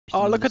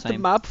Oh, look at the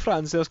map,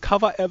 Franz. There's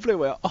cover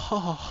everywhere.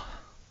 Oh,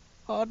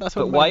 that's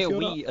what. But why are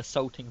we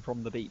assaulting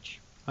from the beach?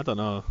 I don't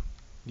know.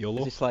 YOLO.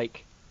 Is this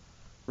like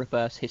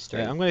reverse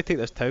history? Yeah, I'm going to take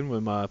this town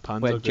with my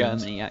Panther. Where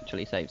Germany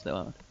actually saves the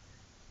world.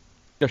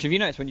 Josh, have you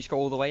noticed when you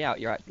scroll all the way out,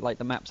 you're at, like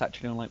the map's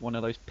actually on like one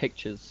of those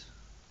pictures?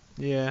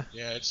 Yeah.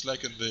 Yeah, it's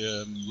like in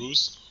the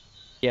Ruse.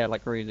 Yeah,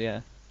 like Ruse, yeah.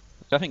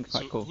 Which I think is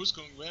quite cool. Who's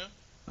going where?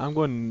 I'm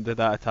going to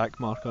that attack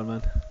marker,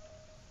 man.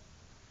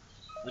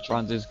 Which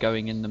Franz is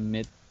going in the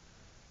mid.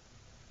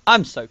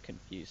 I'm so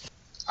confused.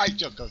 I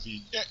don't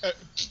confused.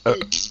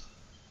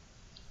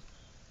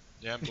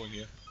 Yeah, I'm going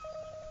here.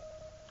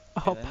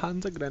 Oh,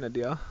 Panzer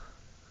Grenadier.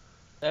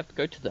 They have to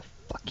go to the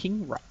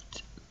fucking right.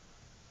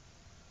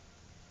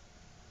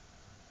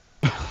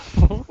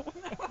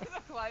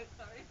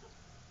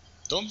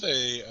 Don't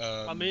they?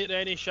 I mate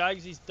any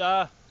shags, he's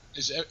there.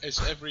 Is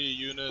every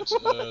unit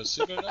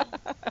single now?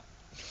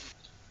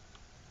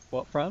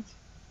 What, Franz?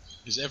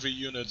 Is every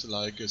unit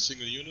like a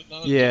single unit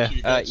now? Yeah.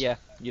 Yeah.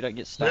 You don't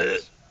get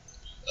stacks.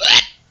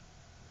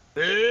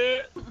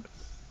 Don't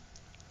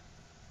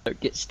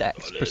get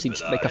stacks.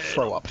 Proceeds to make a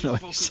throw up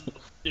noise.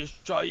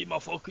 Just try eat my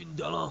fucking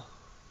dinner.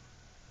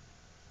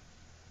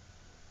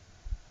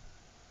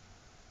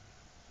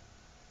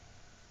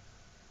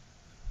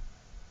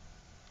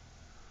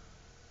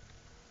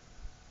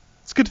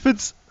 It's good,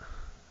 Vince.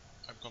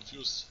 I'm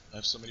confused. I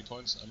have so many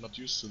points. I'm not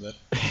used to that.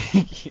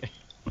 Yeah.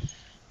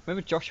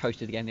 Remember Josh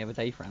hosted again the other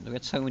day, Franz? We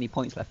had so many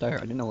points left over, I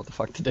didn't know what the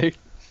fuck to do.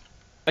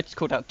 I just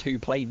called out 2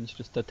 planes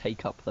just to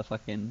take up the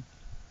fucking...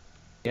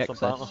 the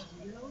excess.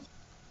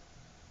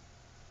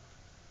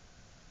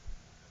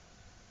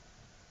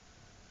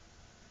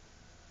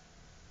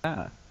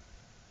 Ah.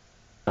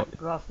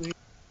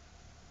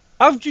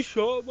 I've just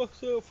shot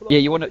myself. Yeah,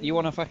 you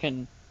wanna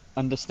fucking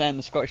understand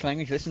the Scottish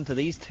language? Listen to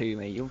these two,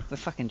 mate. You'll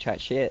fucking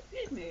chat shit.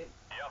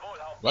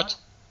 What? What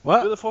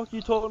What? the fuck are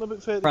you talking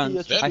about, Freddy?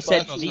 Franz, That I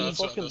said bastard these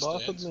fucking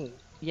understands. bastard, mate.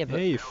 Yeah, but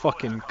Hey, you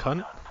fucking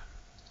cunt.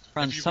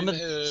 Franz, Have you some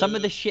been,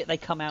 of the shit they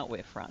come out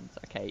with, Franz,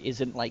 okay,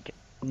 isn't like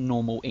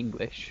normal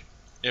English.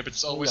 Yeah, but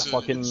it's always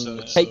fucking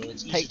Take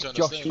it's easy to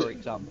Josh understand. for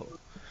example.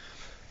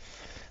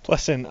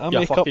 Listen, I You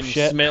make up fucking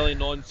shit. smelly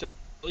nonsense.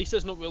 At least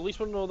it's not. At least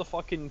we're not all the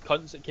fucking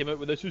cunts that came out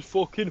with this was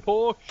fucking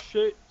horse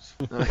shit.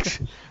 No, Which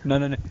is now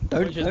turned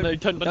into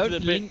don't the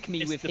link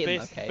me it's with the him,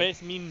 best, okay?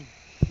 best meme,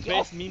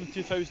 best meme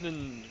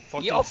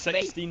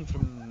 2016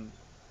 from.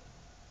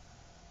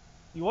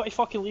 You want to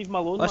fucking leave me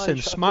alone, Listen, man?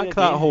 Shut up smack with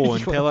that your hole game.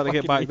 and tell her to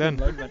get back Fucking then.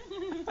 leave him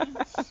alone, man.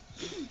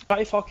 Try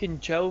to fucking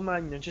chill,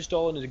 man. You're just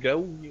all in his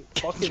grill. You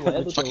fucking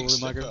let it. Fucking Over my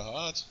slip girl. her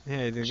hard. Yeah,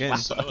 again.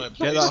 So I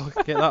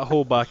Get that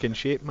hole back in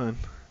shape, man.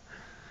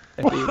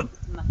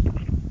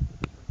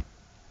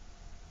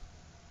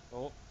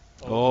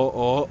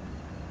 Oh,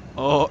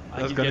 Oh, I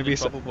there's keep gonna getting be in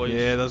some. trouble, boys.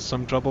 Yeah, there's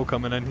some trouble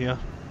coming in here.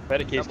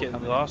 Medicate's getting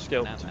the last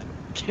skill. Nah, man.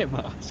 Get my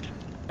ass.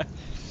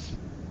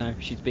 No,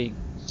 she's being.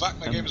 Fuck,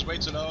 my game is way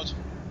too loud.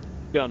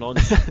 Going on.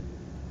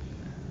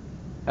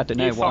 I don't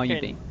know, You what are you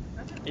fucking- being?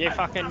 You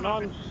fucking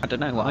non. I don't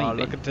know, what Oh, are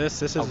you look being? at this.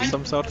 This is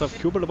some sort of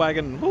Kubel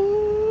wagon.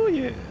 Ooh,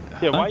 yeah.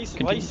 Yeah, why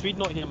Continue. is Swede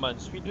not here, man?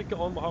 Swede would get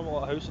on with having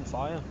a house on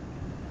fire.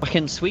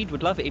 Fucking Swede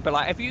would love it. He'd be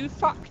like, "Have you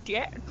fucked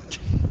yet?"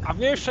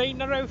 Have you seen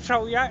the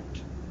outro yet?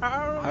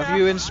 Have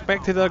you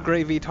inspected our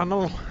gravy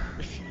tunnel?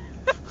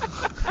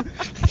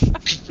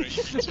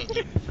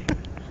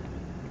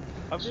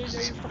 Have you used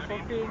the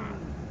fucking...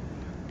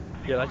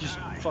 Yeah, I just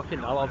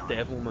fucking... I love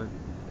Devil, man.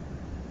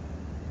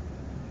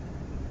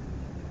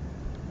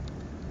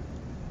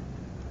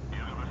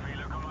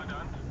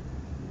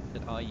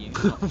 Are you?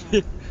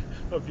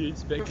 Have you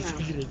inspected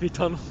the gravy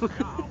tunnel?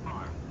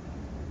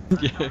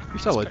 Yeah.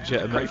 It's a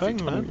legitimate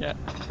thing, man. Yeah.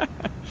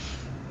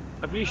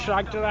 Have you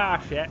shagged her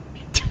ass yet?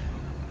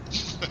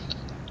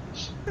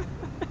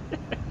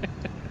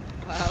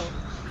 Wow.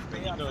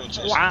 You know,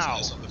 Josh Wow.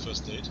 was on the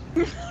first date.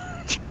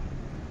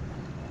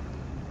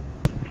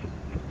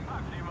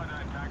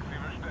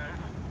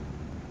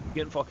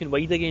 Getting fucking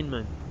wide again,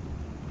 man.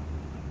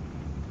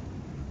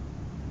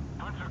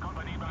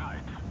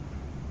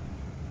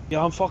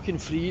 Yeah, I'm fucking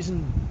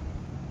freezing.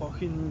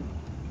 Fucking...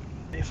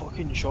 My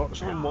fucking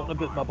shorts on, wanting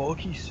about my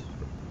bockies.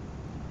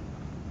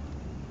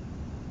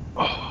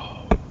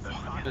 Oh,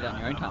 Do that on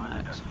your own time,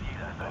 Max.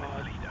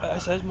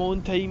 this is my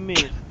own time,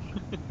 mate.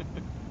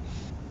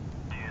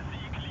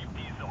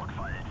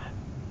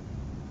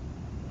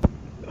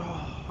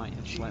 Oh, Might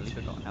have slightly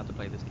Jesus. forgotten how to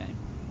play this game.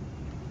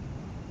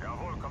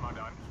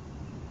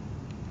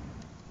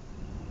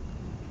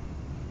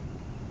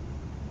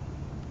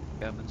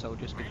 German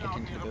soldiers could get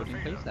into the building,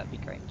 please. That'd be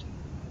great.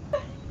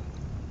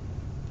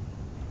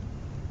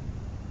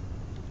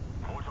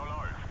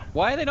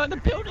 Why are they not in the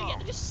building yet?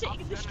 They're just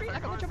sitting in the street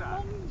like a bunch of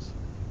mongs.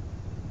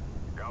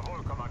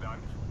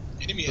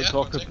 Enemy Don't air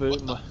talk contact, about what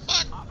the my-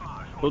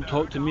 fuck? Don't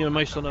talk to me or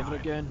my son ever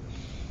again.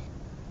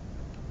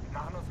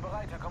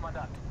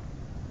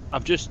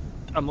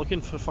 I'm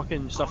looking for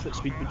fucking stuff that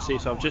Speed would say,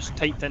 so I've just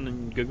typed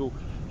in Google,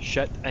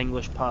 shit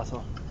English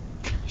Panther.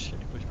 Shit,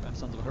 English man,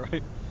 sounds about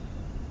right.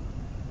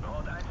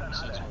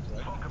 Sounds about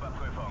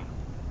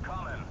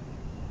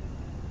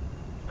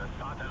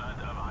right.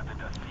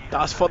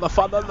 Das for the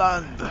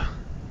fatherland!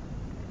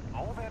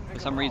 For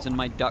some reason,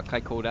 my duck I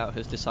called out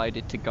has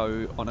decided to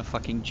go on a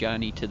fucking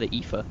journey to the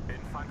ether.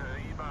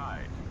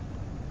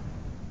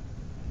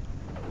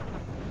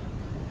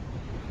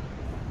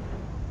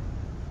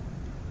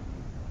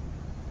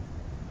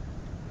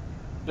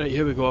 Right,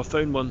 here we go, I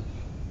found one.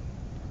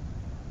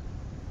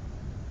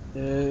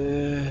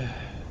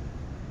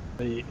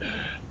 Right.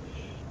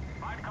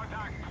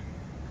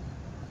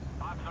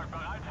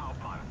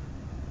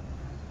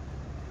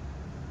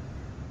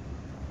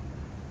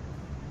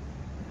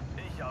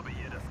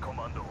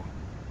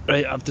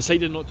 Right, I've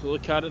decided not to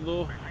look at it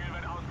though.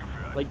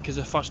 Like, because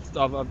the first,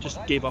 I've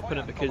just gave up on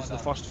it because the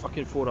first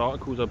fucking 4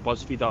 articles are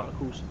BuzzFeed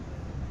articles.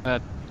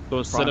 So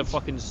instead of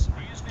fucking,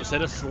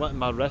 instead of slitting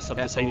my wrists, I've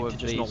decided to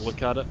just not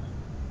look at it.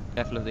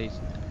 Careful of these.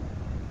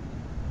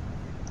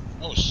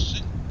 Oh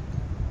shit.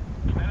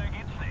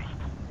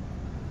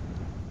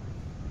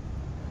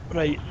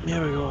 Right,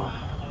 here we go.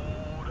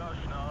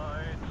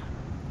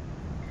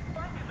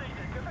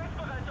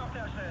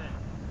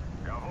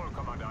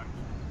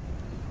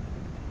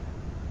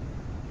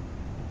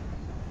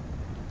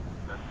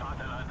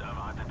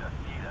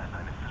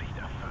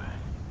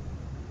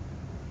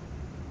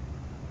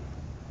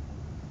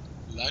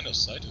 Line of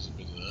sight is a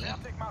bit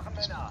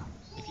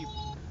If you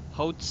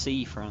hold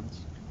C,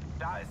 Franz.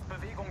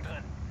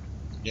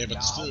 yeah,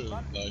 but still,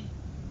 like,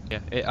 Yeah,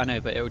 I know,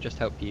 but it will just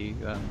help you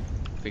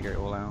figure it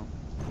all out.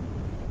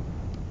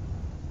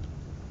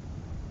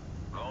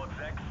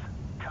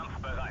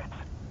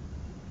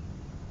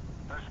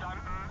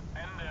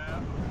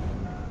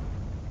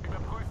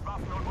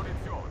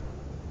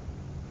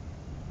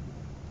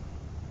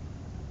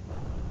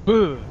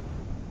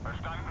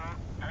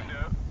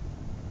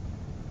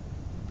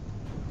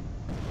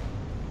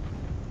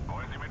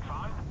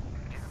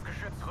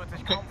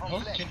 how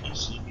can you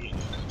see me and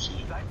I can't see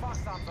you?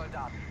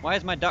 Why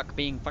is my duck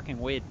being fucking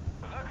weird?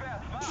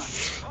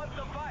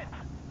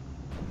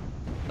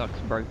 Duck's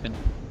broken.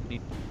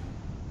 Need...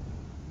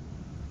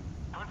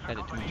 Fed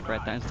it too much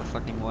bread. That is the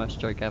fucking worst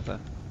joke ever.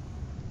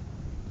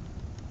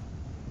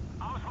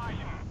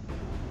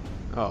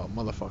 Oh,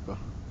 motherfucker.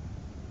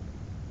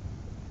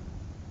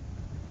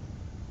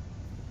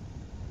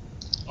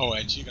 Oh,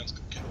 IT guns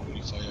can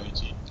only fire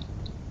IT.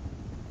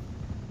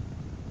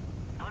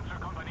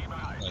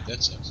 Right,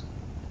 that sucks.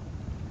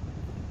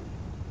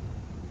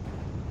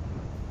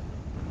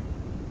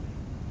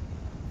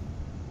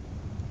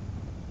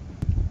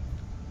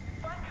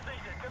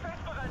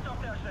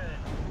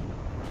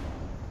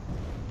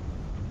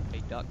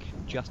 Hey duck,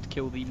 just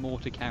kill the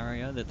mortar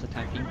carrier that's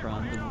attacking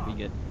Franz and we'll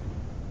be good.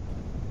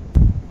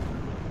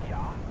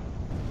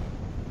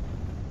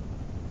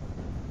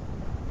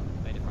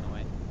 Made it run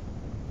away.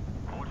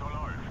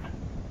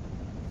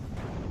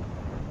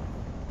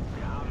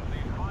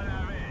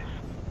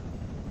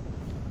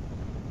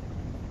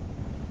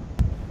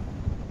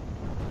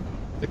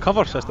 The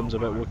cover system's a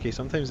bit wookie.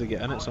 Sometimes they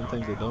get in it,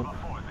 sometimes they don't.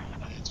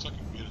 Yeah, it's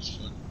fucking weird as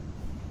fuck.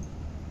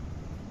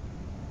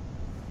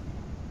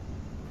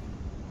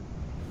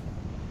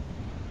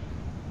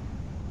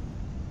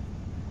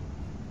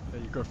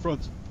 There you go,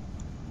 Franz.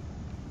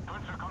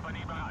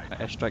 I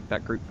airstrike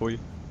that group for you.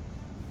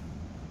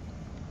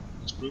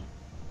 This group?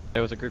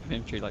 There was a group of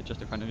infantry like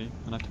just in front of you,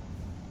 and I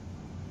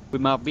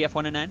with my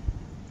BF1 and N.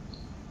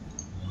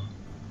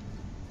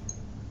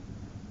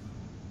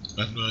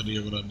 I have no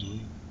idea what I'm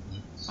doing.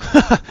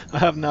 I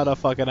have not a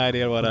fucking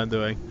idea what I'm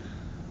doing.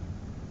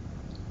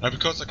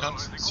 Because I can't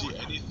see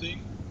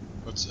anything,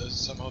 but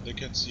somehow they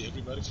can see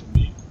everybody from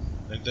me,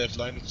 and they have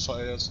line of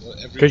fires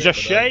everywhere. Because you're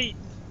but shite!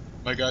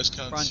 my guys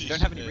can't Franz, see you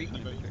don't have any recon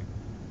anybody. infantry.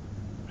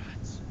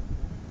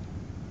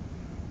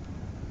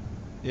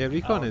 Yeah,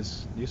 recon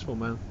is useful,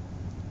 man.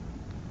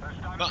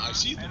 No, I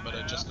see them, but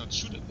I just can't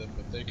shoot at them,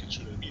 but they can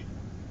shoot at me.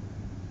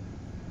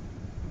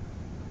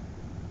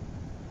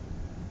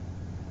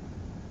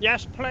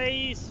 Yes,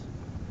 please!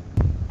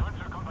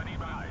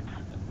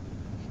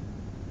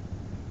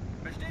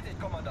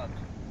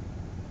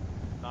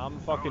 I'm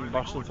fucking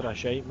bursting for a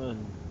shite,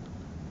 man.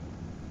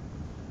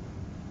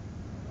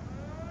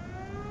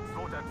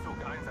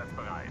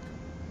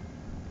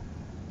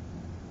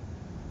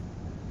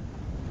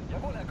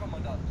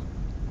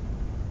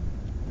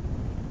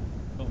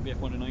 Oh,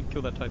 BF1 and 9,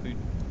 kill that Typhoon.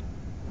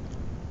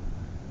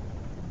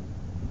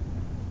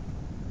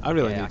 I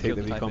really Yeah, need I to take killed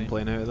the the recon Typhoon.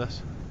 plane out of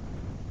this.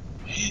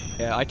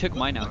 Yeah, I took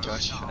mine out,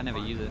 Josh. I never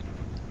use it.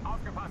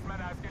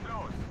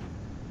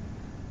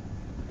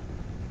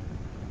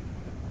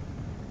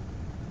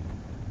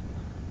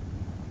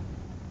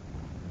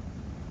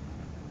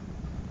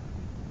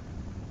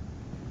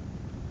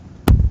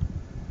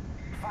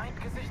 Feind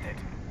gesichtet.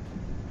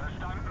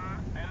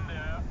 Verstanden.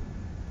 Ende.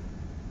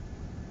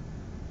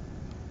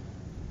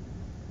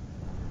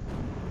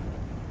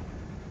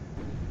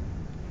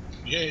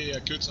 Yeah, I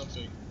killed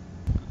something.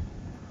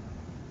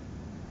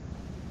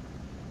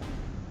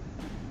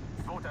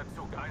 Zweiter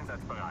Zug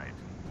einsatzbereit.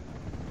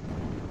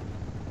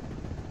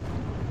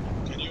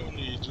 Can you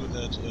only do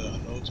that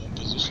unload on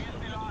position, or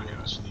can you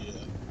actually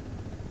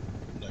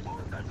like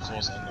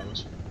force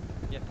unload?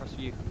 Yeah, press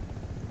view.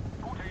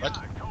 What?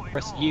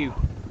 Press U.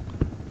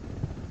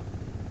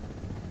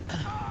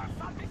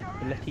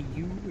 The letter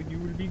U and you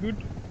will be good.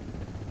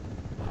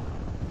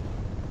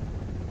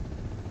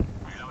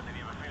 Wie lautet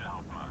Ihr Befehl,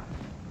 Hauptmann?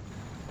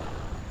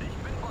 Ich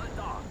bin bald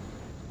da.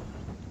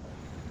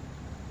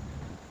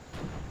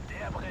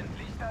 Der brennt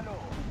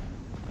lichterloh.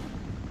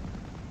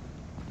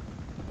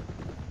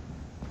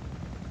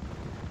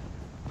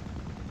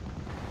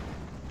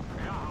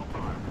 Ja,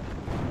 Hauptmann.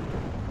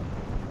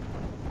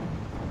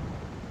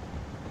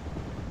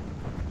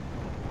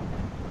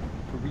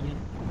 Korean.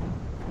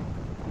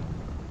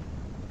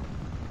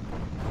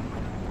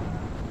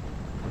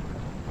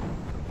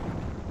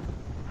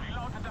 Wie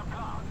lautet der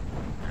Plan?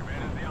 Wir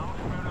werden sie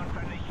aufspüren und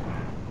vernichten.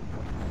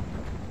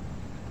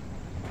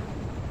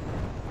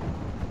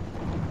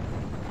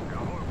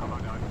 Jawohl,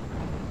 Kommandant.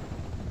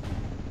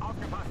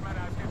 Aufgepasst,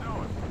 Männer, es geht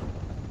los.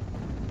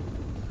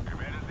 Wir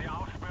werden sie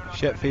aufspüren und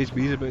Shit, phase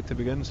B is about to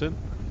begin soon.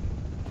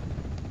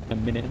 A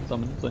minute and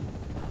something. So.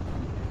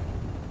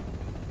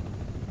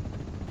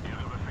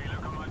 Ihre Befehle,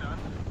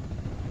 Kommandant?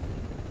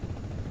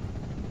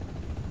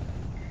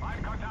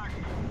 Mein Kontakt.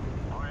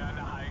 Feuer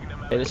eine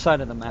eigene Yeah, this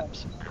side of the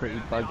map's pretty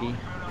buggy.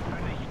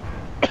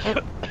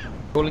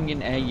 Calling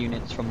in air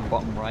units from the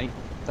bottom right,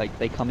 like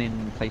they come in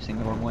facing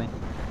the wrong way.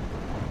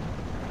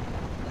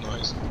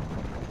 Nice.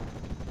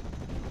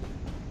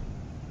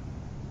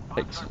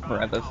 Takes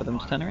forever for them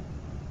to turn around.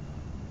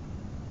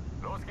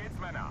 Los geht's,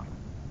 Männer.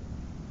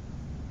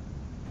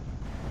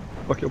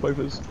 Fuck your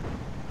wipers.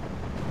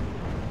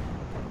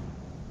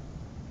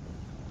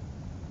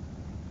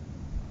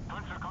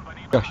 Fünfte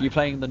Kompanie Josh, are you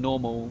playing the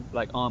normal,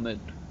 like armored?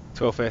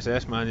 12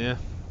 SS, man, yeah.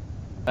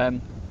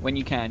 When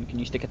you can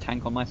you stick a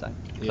tank on my side?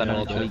 Because Yeah, I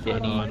don't actually get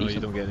any no, you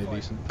decent. don't get any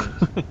decent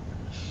things.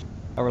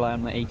 I rely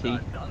on my AT.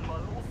 Dann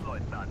mal los,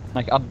 Leutnant.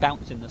 Like I'm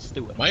bouncing the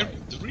Stuart.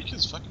 The Reek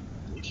is fucking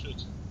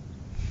bullshit.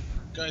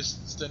 Guy's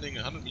standing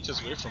 100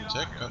 meters away from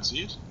tank, can't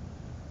see it.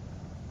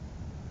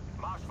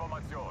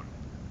 Marschformation.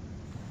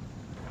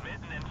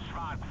 Mitten ins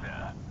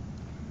Schwarze.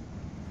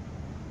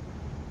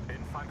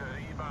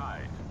 Infanterie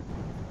bereit.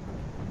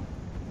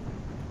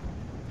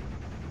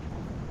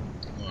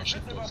 Oh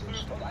shit, that's it.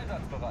 und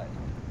einsatzbereit.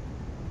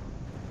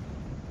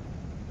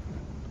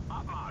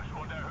 Abmarsch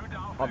und erhöhte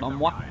Pardon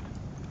moi. Aufmerksamkeit.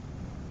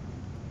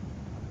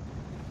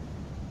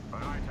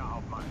 Bereit, Herr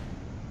Hauptmann.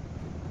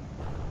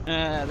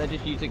 They're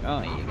just using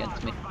RE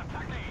against me.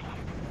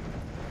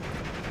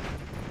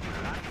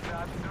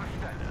 Landsat zur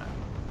Stelle.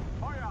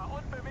 Feuer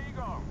und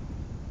Bewegung.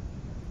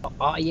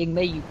 REing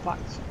me, you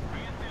fucks.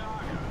 Wie ist die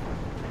Lage?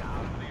 Wir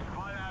haben sie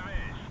voll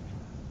erwischt.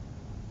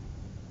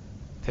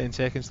 10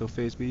 seconds till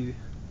phase B.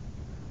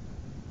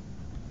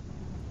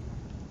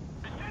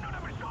 Wir stehen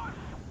unter Beschuss.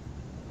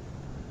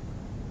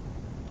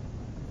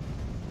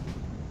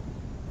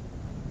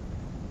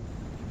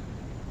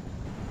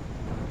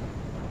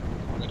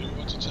 Where do you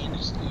want to tank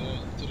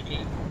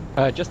dedicate?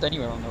 Just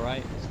anywhere on the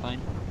right, it's fine.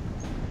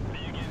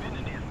 Wir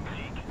gewinnen diesen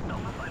Krieg. Das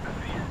ist ein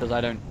Befehl. Because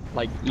I don't,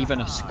 like,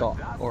 even a Scot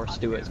or a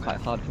Stuart is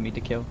quite hard for me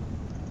to kill.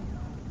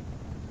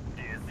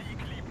 Der Sieg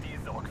liebt die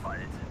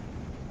Sorgfalt.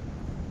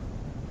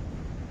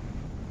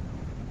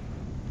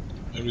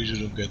 I really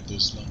don't get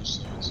those line of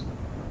sights.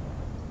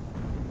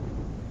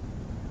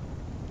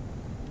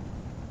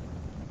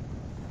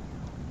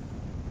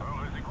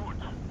 Höre Sie gut.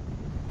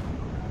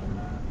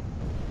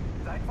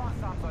 Seid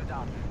wachsam,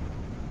 Soldaten.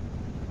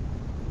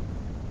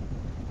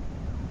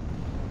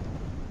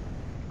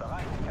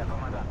 Bereit, Herr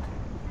Kommandant.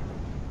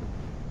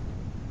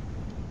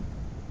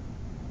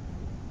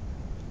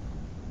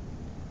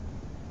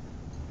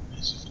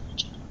 Easy fucking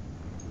check.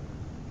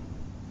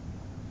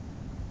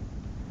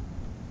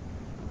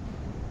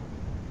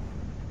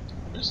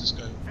 Where's this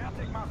guy?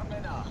 Fertig machen,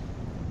 Männer.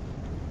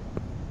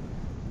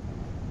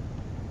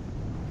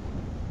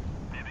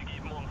 Wir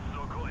begeben uns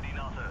zur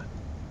Koordinate.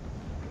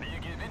 Wir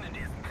gewinnen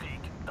diesen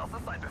Krieg. Das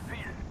ist ein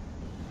Befehl.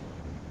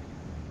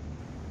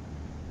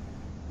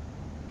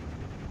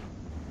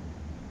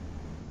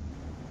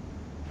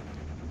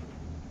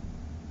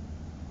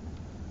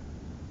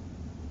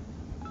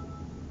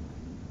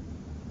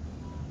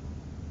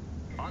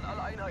 An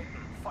alle Einheiten.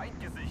 Feind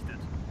gesichtet.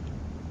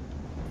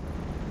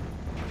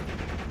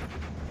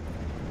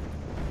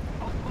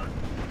 Aufpassen.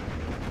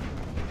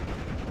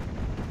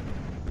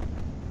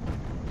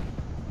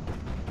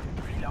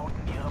 Wie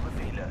lauten Ihre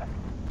Befehle?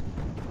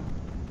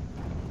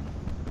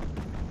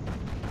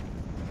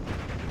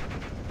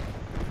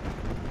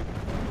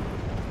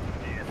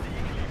 Der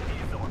Sieg liebt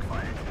die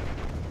Sorgfalt.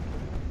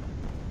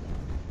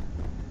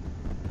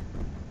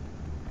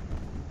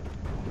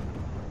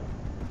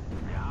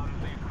 Wir haben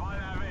sie voll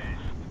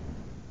erwischt.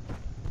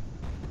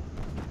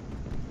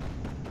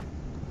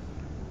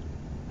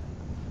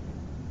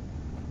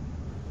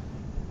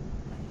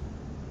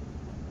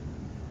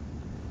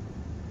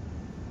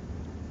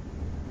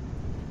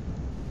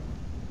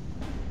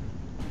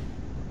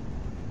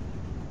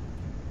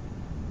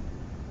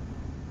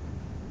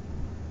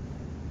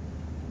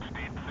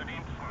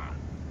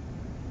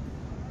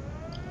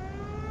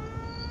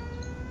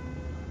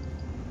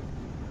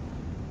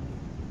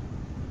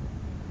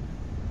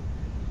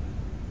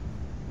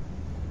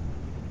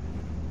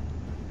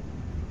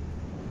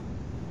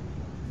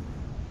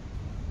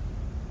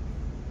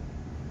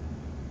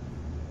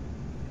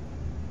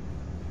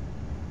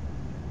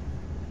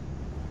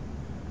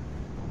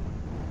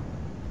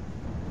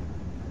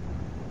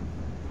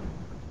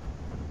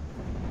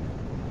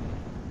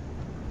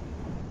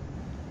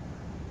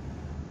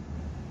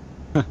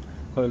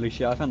 Holy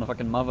shit, I found the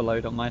fucking mother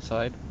load on my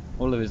side.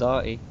 All of his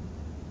arty.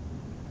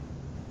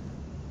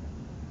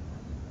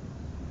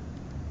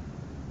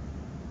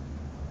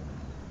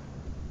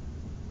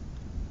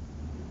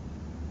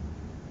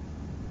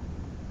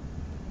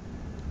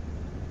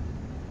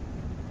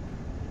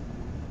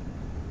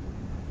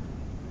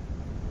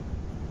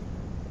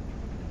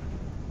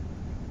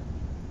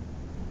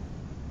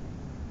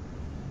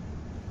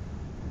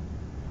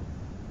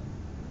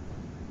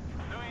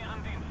 Zu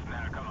Ihren Diensten,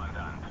 Herr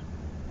Kommandant.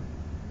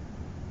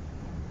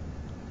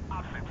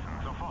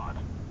 Absitzen, sofort.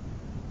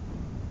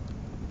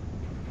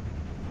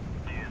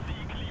 Der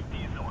Sieg liebt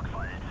die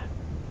Sorgfalt.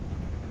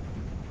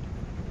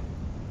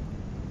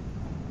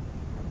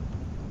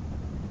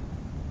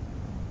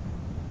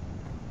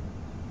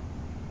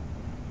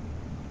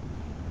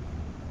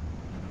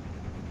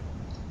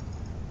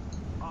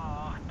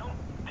 Achtung,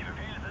 die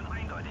Befehle sind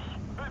eindeutig.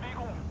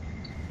 Bewegung.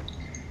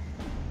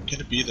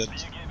 Can it be that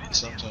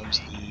sometimes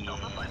the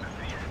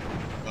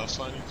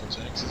pathfinding for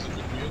tanks is a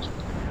bit weird?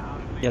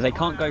 Yeah, they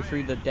can't go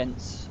through the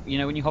dense... You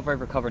know, when you hover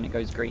over cover and it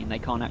goes green, they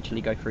can't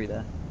actually go through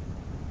there.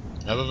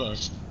 However,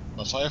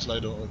 my Firefly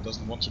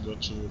doesn't want to go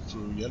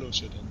through yellow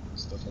shit and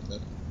stuff like that.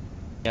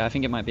 Yeah, I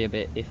think it might be a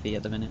bit iffy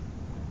at the minute.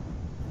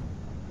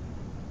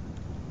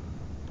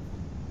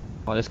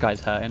 Oh, this guy's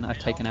hurting. I've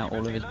taken out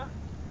all of his...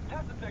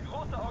 Das ist der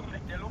große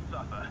Augenblick der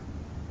Luftwaffe.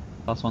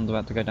 Last one's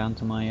about to go down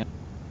to my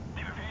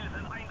Die Befehle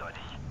sind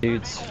eindeutig.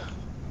 dudes.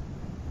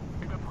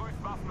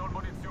 Überprüft Waffen und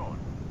Munition.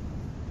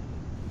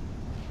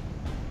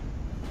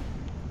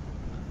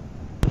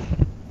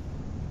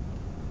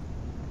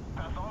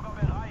 Versorger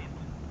bereit.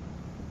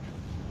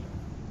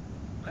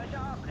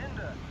 Brecher ab,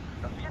 Ende.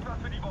 Das wird was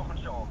für die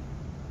Wochenshow.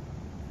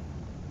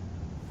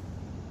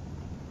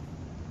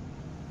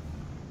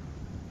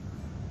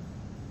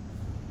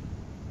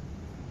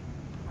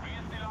 Wie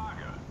ist die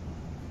Lage?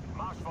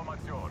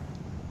 Marschformation.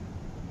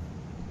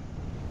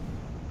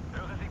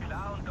 Höre sie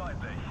klar und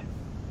deutlich.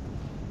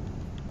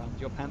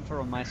 Your Panther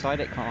on my side,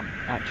 it can't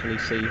actually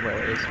see where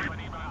it is.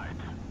 Kompanie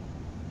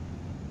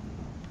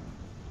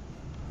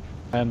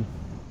bereit.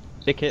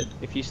 Stick it,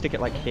 if you stick it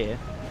like here,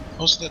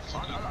 How's that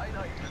fucking Alle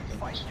Einheiten Panther?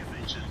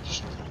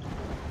 feindgesichtet.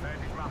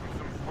 Fertig machen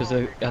zum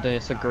because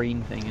it's a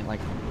green thing, and like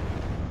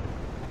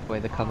the way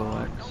the cover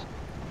works.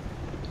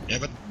 Yeah,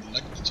 but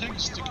like the tank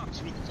is sticking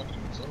through the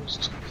fucking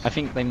forest. I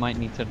think they might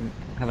need to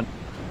have an...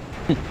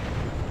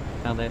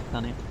 Now they've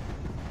done it.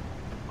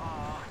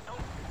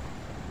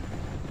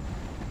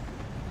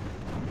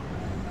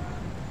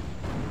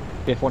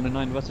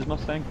 BF-109 versus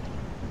Mustang.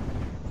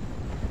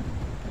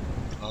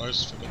 I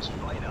always forget to.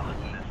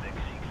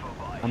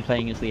 I'm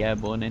playing as the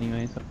airborne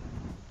anyway, so...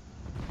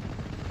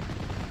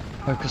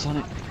 Focus on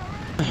it.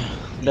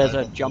 There's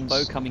a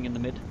jumbo coming in the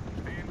mid.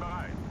 Stehen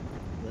bereit.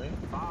 Where?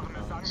 Fahren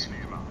ist I see.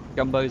 angenehmer.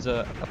 Jumbos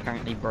are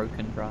apparently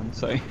broken, Bran,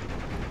 so...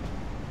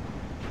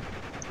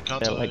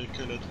 Can't Yeah, I like-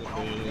 kill it with the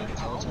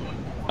Panther?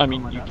 I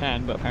mean, you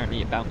can, but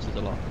apparently it bounces a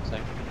lot, so...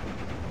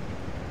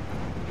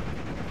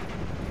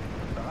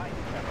 Bereit,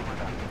 Herr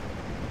Kommandant.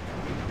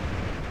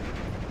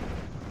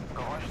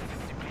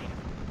 Geräuschdisziplin.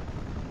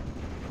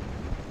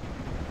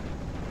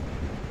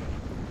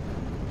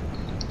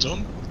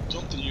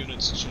 Don't the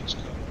units change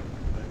color?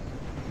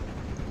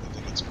 I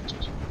think it's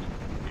muted.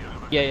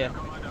 Yeah,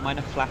 mine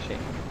are flashing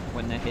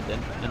when they're hidden,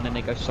 and then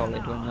they go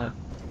solid when they're...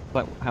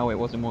 Like how it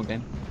was in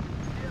Wargame.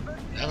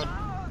 Yeah, but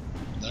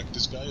like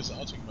this guy is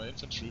outing my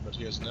infantry, but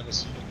he has never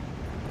seen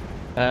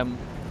it.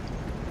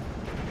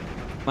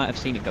 Might have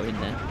seen it go in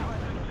there.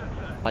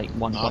 Like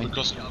one Ah, point.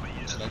 because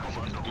like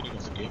from the beginning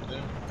of the game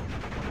there,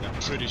 I'm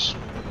pretty sure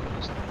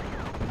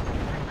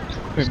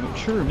that I'm not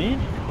sure, man.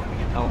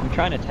 Oh, I'm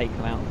trying to take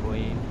them out for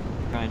you.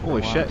 Trying for a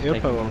Holy while shit, to air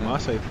take power them on out. my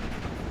side.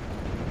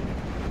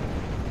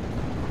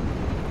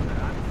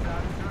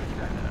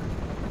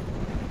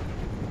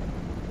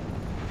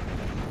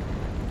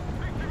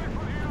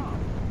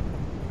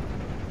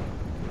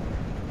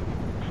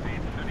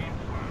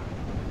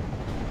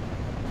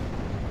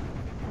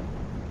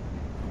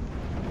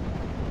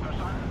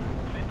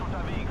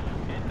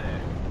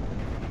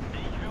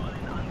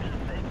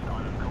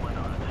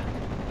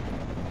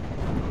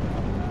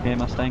 Here,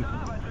 Mustang.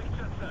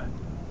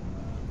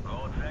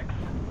 Rot 6,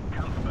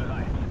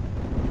 kampfbereit.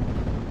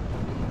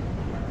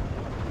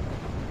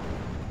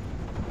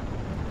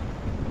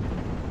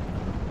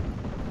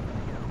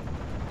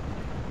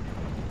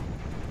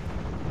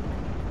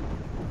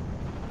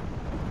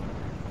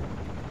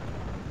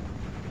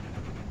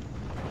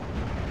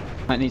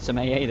 Might need some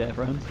AA there,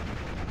 Franz.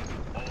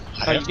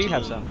 I Oh, you do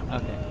have some?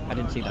 Okay, I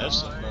didn't see I have that.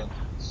 some, but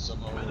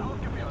somehow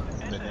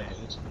they never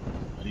hit.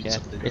 I need Yeah,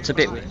 some bigger it's a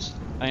bit weird. ones.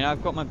 I mean,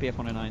 I've got my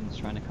BF-109s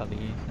trying to cover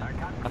you. So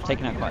I've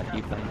taken out quite a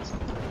few planes.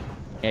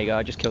 There you go,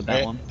 I just killed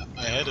that one.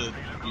 I had a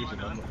even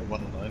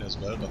 109 as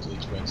well, but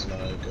it went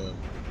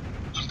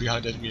like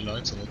behind enemy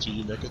lines and I had to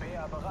re-leg it.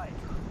 Wer bereit?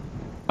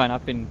 Fine,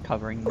 I've been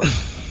covering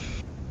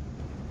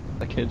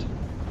the kid.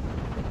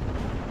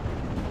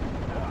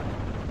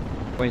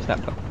 Where's that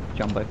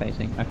jumbo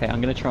facing? Okay,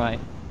 I'm gonna try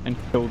and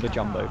kill the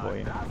jumbo for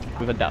you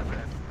with a duck.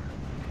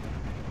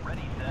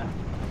 Ready, sir.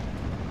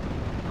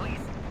 Please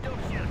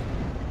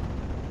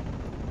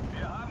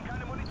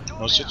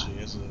Oh shit, he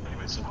has a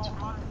 17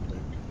 back.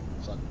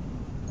 Fuck.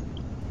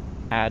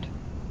 Had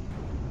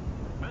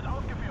Wird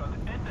ausgeführt.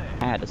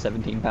 Ende. had a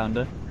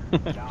 17-pounder.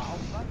 Ja,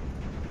 Hauptmann.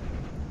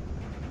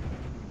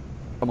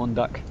 Come on,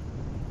 duck.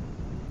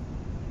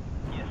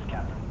 Yes,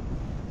 Captain.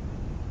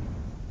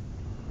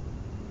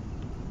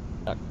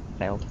 Duck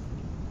failed.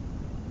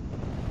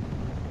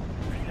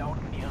 Wie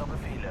lauten Ihre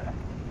Befehle?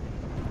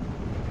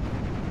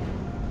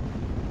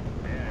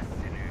 Er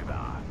ist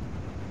hinüber.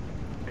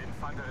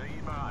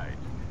 Infanterie bereit.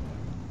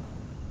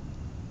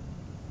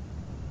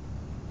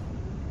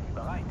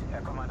 Bereit,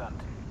 Herr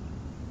Kommandant.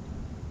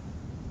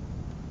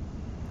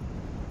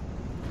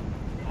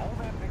 Wo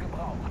werden wir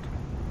gebraucht?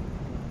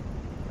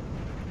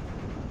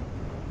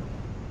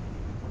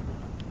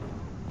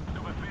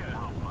 Zu Befehl,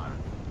 Hauptmann.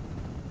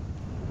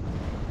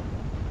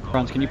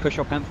 Franz, can you push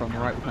your Panther on the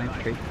right with my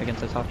infantry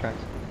against those half tracks?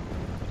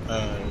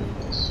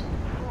 Yes.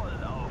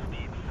 Voll auf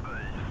die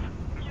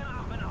 12.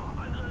 Ja, Männer,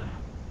 Angriff.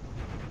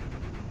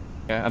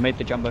 Yeah, I made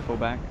the jumbo fall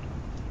back.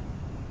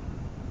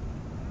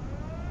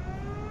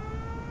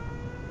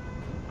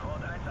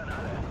 Code 1 an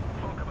alle.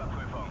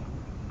 Funküberprüfung.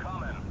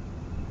 Kommen.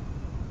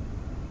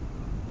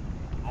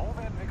 Wo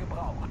werden wir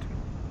gebraucht?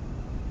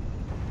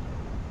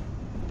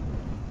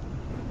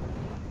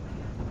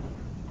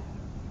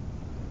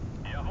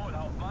 Jawohl,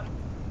 Hauptmann.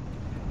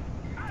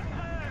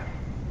 Angriff!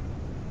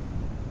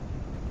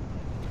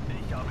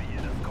 Ich habe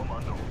hier das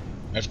Kommando.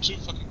 I have 2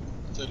 fucking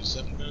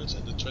 37 mils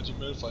and the 20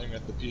 mil firing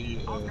at the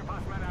P38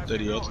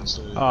 Aufgepasst,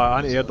 instead. Oh,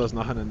 anti-air does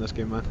nothing in this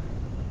game, man.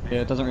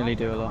 Yeah, it doesn't really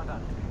do a lot.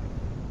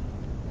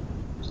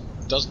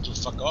 Doesn't do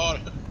fuck all.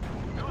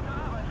 Gute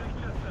Arbeit,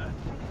 Lichtschütze.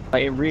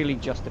 Like, it really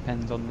just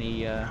depends on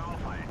the Draufhalten.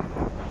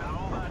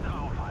 Sauber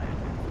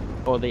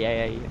draufhalten. or the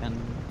AA and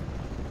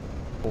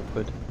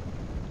awkward.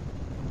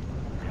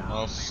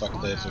 Oh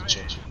fuck, they have a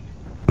chat.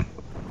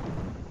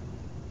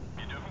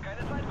 Wir dürfen keine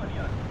Zeit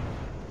verlieren.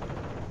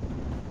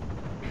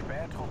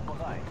 Spähtrupp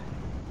bereit.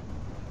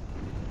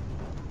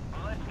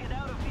 Let's get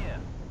out of here.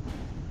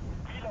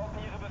 Wie lauten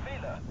Ihre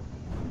Befehle?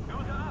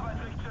 Gute Arbeit,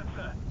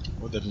 Lichtschütze.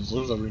 Oh, they have a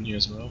Wolverine here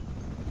as well.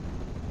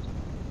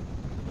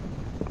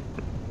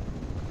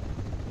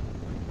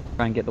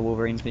 Try and get the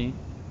Wolverine for you.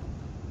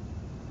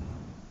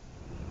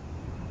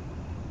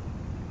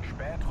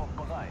 Spähtrupp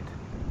bereit.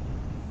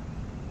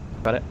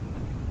 Got it.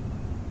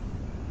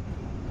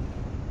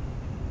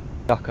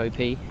 Duck OP.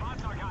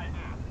 Fahrzeug halten.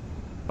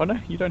 Oh no,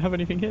 you don't have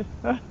anything here.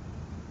 Ah.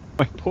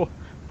 My poor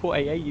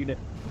AA unit.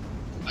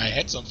 I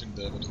had something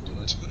there, but it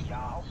died. Ja, I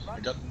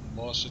Hauptmann. got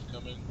more shit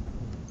coming.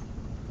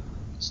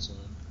 This time.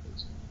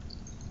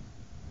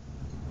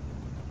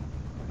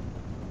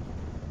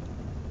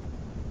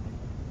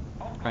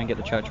 Try and get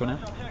the church one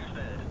out.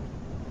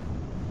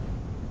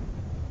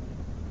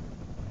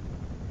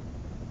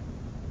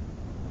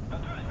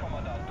 Natürlich,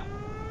 Kommandant.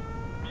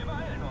 Wir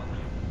beeilen uns.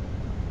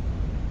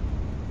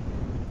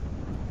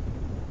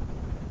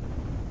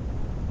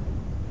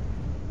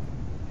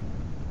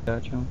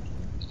 Churchill.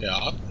 Yeah,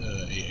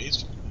 AA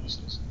is fucking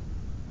useless.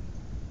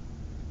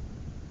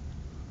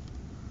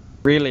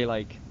 Really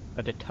like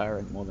a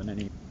deterrent more than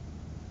any.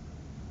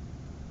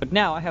 But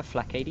now I have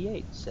flak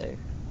 88, so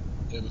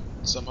Yeah, but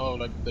somehow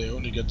like they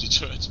only get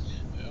deterred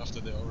after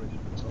they already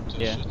dropped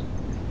their Yeah. shit.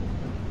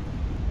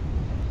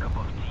 Cup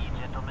of tea,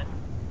 gentlemen.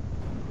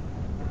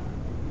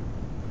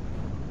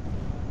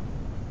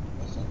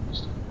 Oh fuck,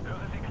 missed it.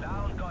 Höre Sie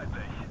klar und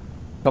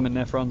deutlich. come in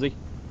there, Franzi.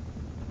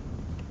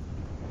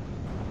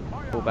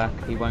 Pull back.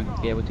 He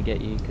won't be able to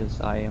get you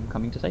because I am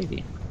coming to save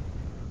you.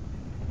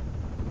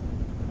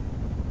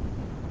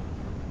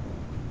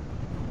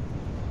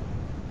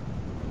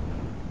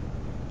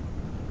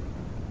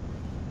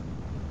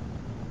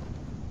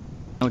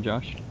 Oh,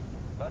 Josh.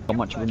 Got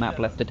much of a map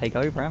left to take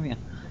over, have you?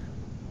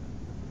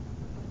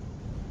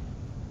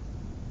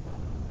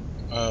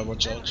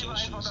 Watch out,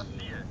 Josh.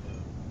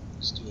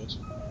 Stuart.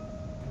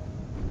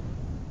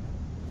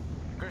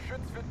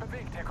 Geschütz wird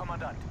bewegt, Herr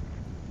Kommandant.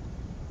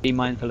 Be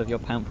mindful of your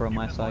Panther on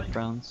my side,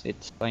 Franz.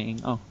 It's fighting.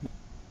 Oh,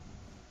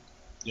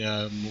 Yeah,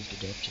 I moved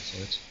it up to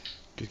fight.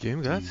 Good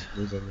game, guys.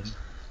 the Wolverine.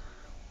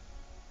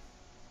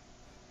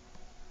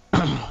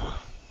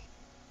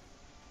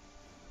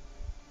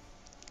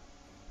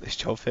 This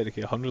job fair to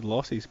get 100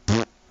 losses.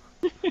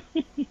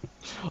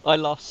 I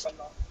lost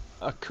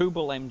a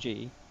Kubel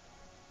MG,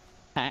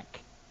 Hack,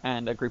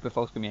 and a group of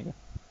Volkskomjäger.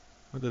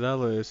 What did I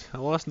lose? I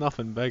lost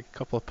nothing big. A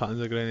couple of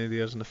Panzer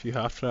Grenadiers and a few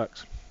half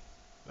tracks.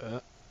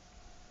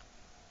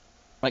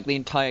 Like the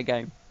entire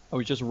game, I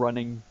was just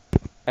running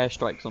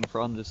airstrikes on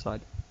Franz's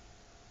side.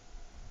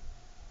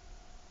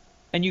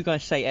 And you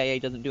guys say AA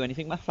doesn't do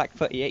anything. My Flak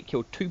 38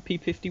 killed 2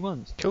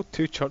 P-51s. Killed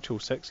 2 Churchill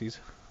 6s.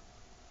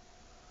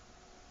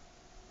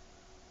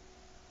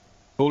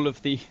 All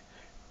of the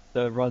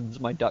runs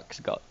my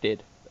ducks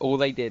did. All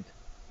they did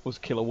was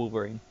kill a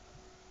Wolverine.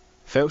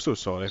 Felt so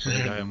sorry for the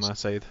guy on my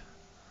side.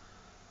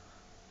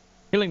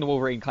 Killing the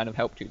Wolverine kind of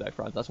helped you though,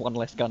 Franz. That's one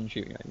less gun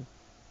shooting at you.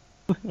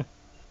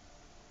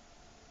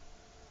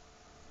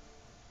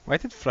 Why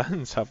did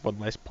France have one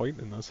less point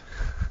than us?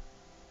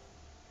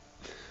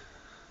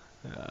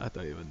 I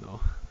don't even know.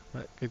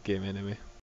 Right, good game anyway.